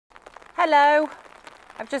Hello.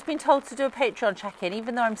 I've just been told to do a Patreon check-in,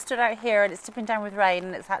 even though I'm stood out here and it's tipping down with rain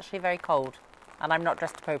and it's actually very cold and I'm not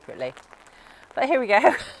dressed appropriately. But here we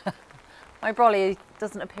go. My brolly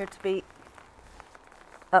doesn't appear to be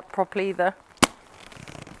up properly either.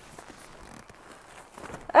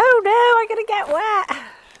 Oh no, I'm going to get wet.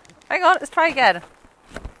 Hang on, let's try again.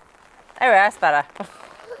 There we are, that's better.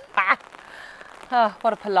 Oh,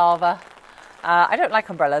 what a palaver. I don't like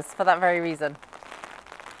umbrellas for that very reason.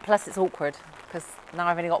 Plus it's awkward because now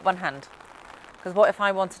I've only got one hand. Because what if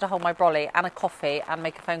I wanted to hold my brolly and a coffee and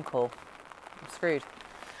make a phone call? I'm screwed.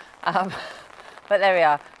 But there we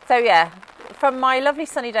are. So yeah, from my lovely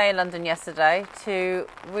sunny day in London yesterday to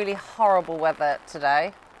really horrible weather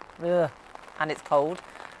today. Ugh, and it's cold.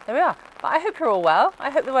 There we are. But I hope you're all well. I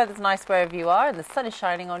hope the weather's nice wherever you are and the sun is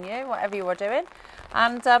shining on you, whatever you are doing.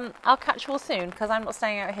 And I'll catch you all soon because I'm not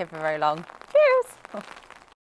staying out here for very long. Cheers!